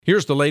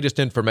Here's the latest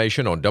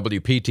information on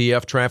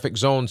WPTF Traffic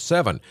Zone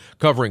 7,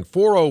 covering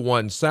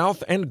 401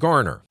 South and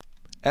Garner.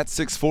 At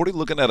 640,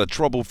 looking at a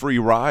trouble-free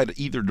ride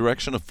either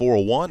direction of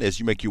 401 as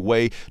you make your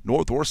way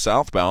north or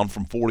southbound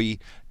from 40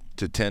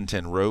 to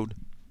 1010 Road.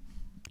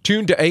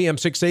 Tune to AM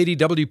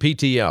 680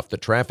 WPTF, the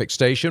traffic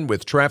station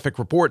with traffic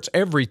reports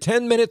every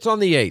 10 minutes on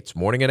the 8s,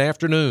 morning and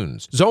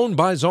afternoons.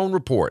 Zone-by-zone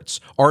reports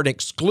are an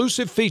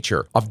exclusive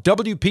feature of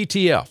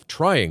WPTF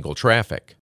Triangle Traffic.